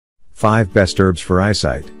5 Best Herbs for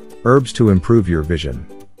Eyesight. Herbs to improve your vision.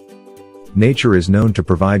 Nature is known to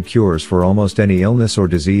provide cures for almost any illness or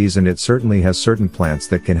disease, and it certainly has certain plants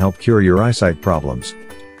that can help cure your eyesight problems.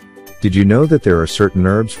 Did you know that there are certain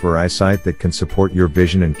herbs for eyesight that can support your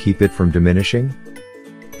vision and keep it from diminishing?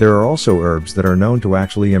 There are also herbs that are known to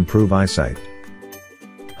actually improve eyesight.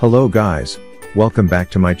 Hello guys, welcome back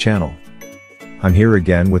to my channel. I'm here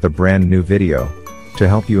again with a brand new video to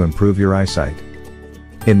help you improve your eyesight.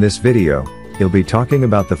 In this video, I'll be talking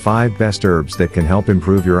about the 5 best herbs that can help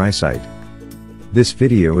improve your eyesight. This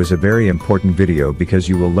video is a very important video because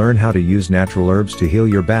you will learn how to use natural herbs to heal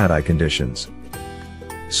your bad eye conditions.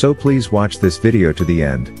 So please watch this video to the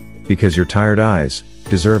end, because your tired eyes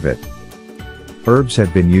deserve it. Herbs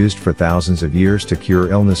have been used for thousands of years to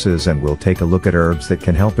cure illnesses, and we'll take a look at herbs that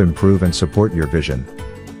can help improve and support your vision.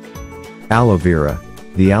 Aloe vera.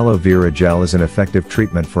 The aloe vera gel is an effective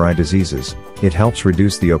treatment for eye diseases. It helps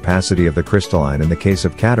reduce the opacity of the crystalline in the case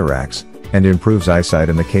of cataracts, and improves eyesight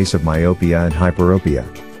in the case of myopia and hyperopia.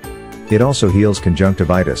 It also heals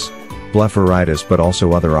conjunctivitis, blepharitis, but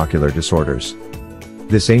also other ocular disorders.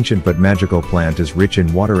 This ancient but magical plant is rich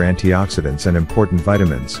in water, antioxidants, and important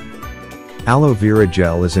vitamins. Aloe vera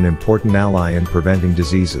gel is an important ally in preventing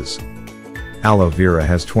diseases. Aloe vera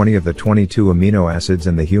has 20 of the 22 amino acids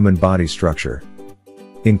in the human body structure,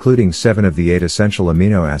 including 7 of the 8 essential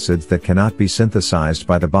amino acids that cannot be synthesized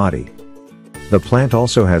by the body. The plant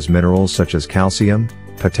also has minerals such as calcium,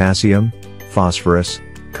 potassium, phosphorus,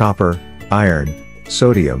 copper, iron,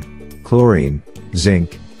 sodium, chlorine,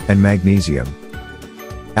 zinc, and magnesium.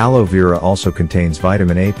 Aloe vera also contains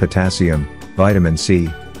vitamin A, potassium, vitamin C,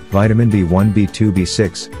 vitamin B1, B2,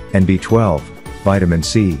 B6, and B12, vitamin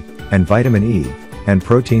C, and vitamin E, and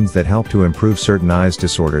proteins that help to improve certain eyes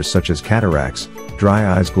disorders such as cataracts,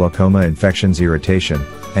 dry eyes, glaucoma, infections, irritation,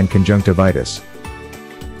 and conjunctivitis.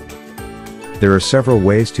 There are several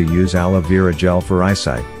ways to use aloe vera gel for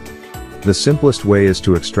eyesight. The simplest way is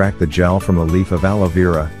to extract the gel from a leaf of aloe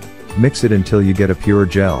vera, mix it until you get a pure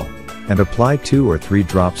gel, and apply 2 or 3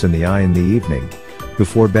 drops in the eye in the evening,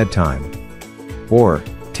 before bedtime. Or,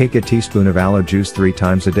 take a teaspoon of aloe juice 3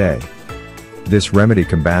 times a day. This remedy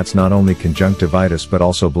combats not only conjunctivitis but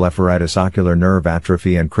also blepharitis, ocular nerve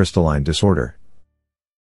atrophy, and crystalline disorder.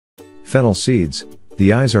 Fennel seeds.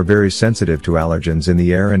 The eyes are very sensitive to allergens in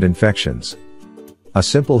the air and infections. A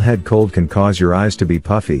simple head cold can cause your eyes to be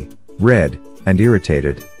puffy, red, and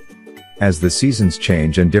irritated. As the seasons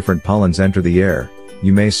change and different pollens enter the air,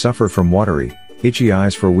 you may suffer from watery, itchy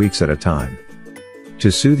eyes for weeks at a time.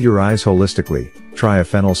 To soothe your eyes holistically, try a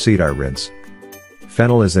fennel seed eye rinse.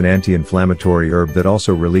 Fennel is an anti-inflammatory herb that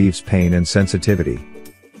also relieves pain and sensitivity.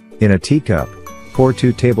 In a teacup, pour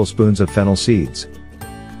 2 tablespoons of fennel seeds.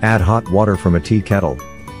 Add hot water from a tea kettle.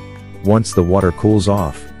 Once the water cools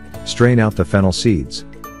off, strain out the fennel seeds.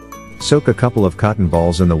 Soak a couple of cotton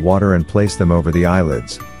balls in the water and place them over the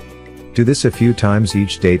eyelids. Do this a few times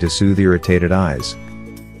each day to soothe irritated eyes.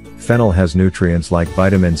 Fennel has nutrients like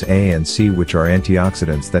vitamins A and C, which are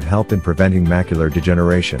antioxidants that help in preventing macular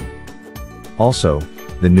degeneration. Also,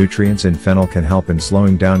 the nutrients in fennel can help in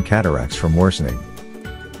slowing down cataracts from worsening.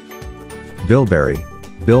 Bilberry.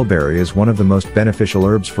 Bilberry is one of the most beneficial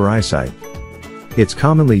herbs for eyesight. It's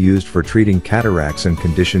commonly used for treating cataracts and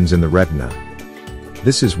conditions in the retina.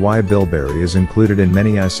 This is why bilberry is included in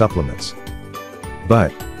many eye supplements.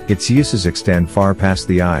 But, its uses extend far past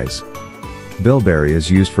the eyes. Bilberry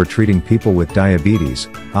is used for treating people with diabetes,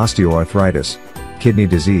 osteoarthritis, kidney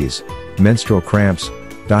disease, menstrual cramps,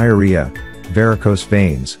 diarrhea, varicose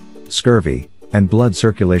veins, scurvy, and blood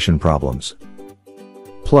circulation problems.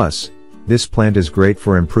 Plus, this plant is great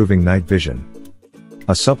for improving night vision.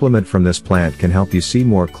 A supplement from this plant can help you see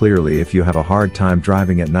more clearly if you have a hard time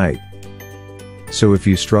driving at night. So if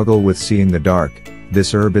you struggle with seeing the dark,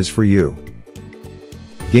 this herb is for you.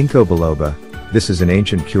 Ginkgo biloba. This is an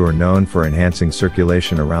ancient cure known for enhancing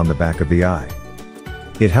circulation around the back of the eye.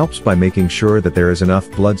 It helps by making sure that there is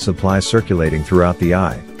enough blood supply circulating throughout the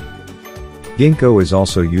eye. Ginkgo is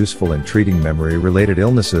also useful in treating memory-related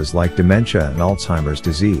illnesses like dementia and Alzheimer's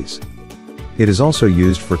disease. It is also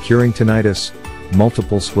used for curing tinnitus,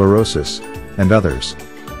 multiple sclerosis, and others.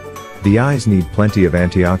 The eyes need plenty of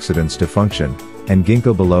antioxidants to function, and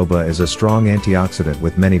ginkgo biloba is a strong antioxidant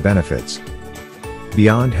with many benefits.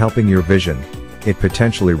 Beyond helping your vision, it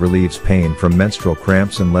potentially relieves pain from menstrual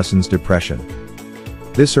cramps and lessens depression.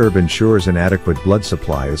 This herb ensures an adequate blood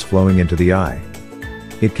supply is flowing into the eye.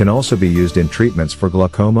 It can also be used in treatments for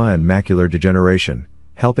glaucoma and macular degeneration,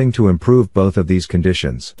 helping to improve both of these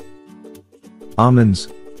conditions. Almonds,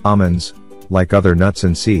 like other nuts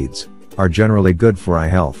and seeds, are generally good for eye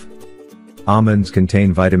health. Almonds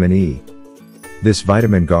contain vitamin E. This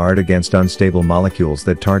vitamin guards against unstable molecules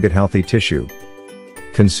that target healthy tissue.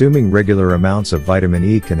 Consuming regular amounts of vitamin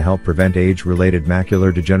E can help prevent age-related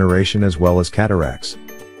macular degeneration as well as cataracts.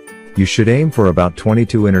 You should aim for about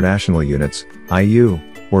 22 international units, IU,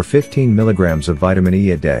 or 15 milligrams of vitamin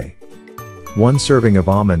E a day. One serving of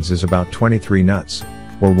almonds is about 23 nuts,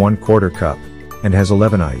 or 1/4 cup, and has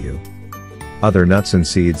 11 IU. Other nuts and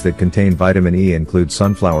seeds that contain vitamin E include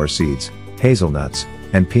sunflower seeds, hazelnuts,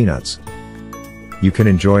 and peanuts. You can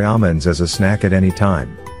enjoy almonds as a snack at any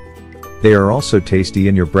time. They are also tasty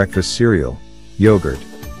in your breakfast cereal, yogurt,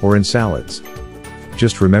 or in salads.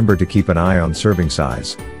 Just remember to keep an eye on serving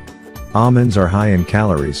size. Almonds are high in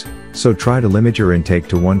calories, so try to limit your intake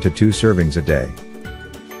to 1 to 2 servings a day.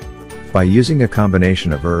 By using a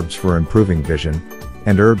combination of herbs for improving vision,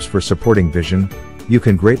 and herbs for supporting vision, you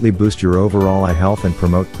can greatly boost your overall eye health and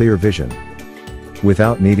promote clear vision.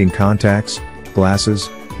 Without needing contacts, glasses,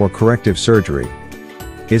 or corrective surgery.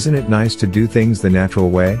 Isn't it nice to do things the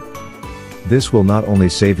natural way? This will not only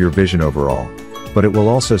save your vision overall, but it will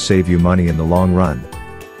also save you money in the long run.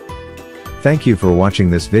 Thank you for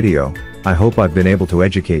watching this video. I hope I've been able to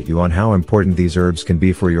educate you on how important these herbs can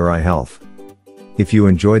be for your eye health. If you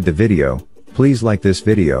enjoyed the video, please like this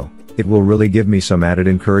video, it will really give me some added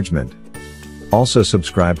encouragement. Also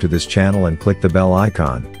subscribe to this channel and click the bell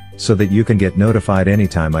icon, so that you can get notified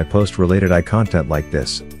anytime I post related eye content like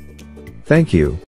this. Thank you.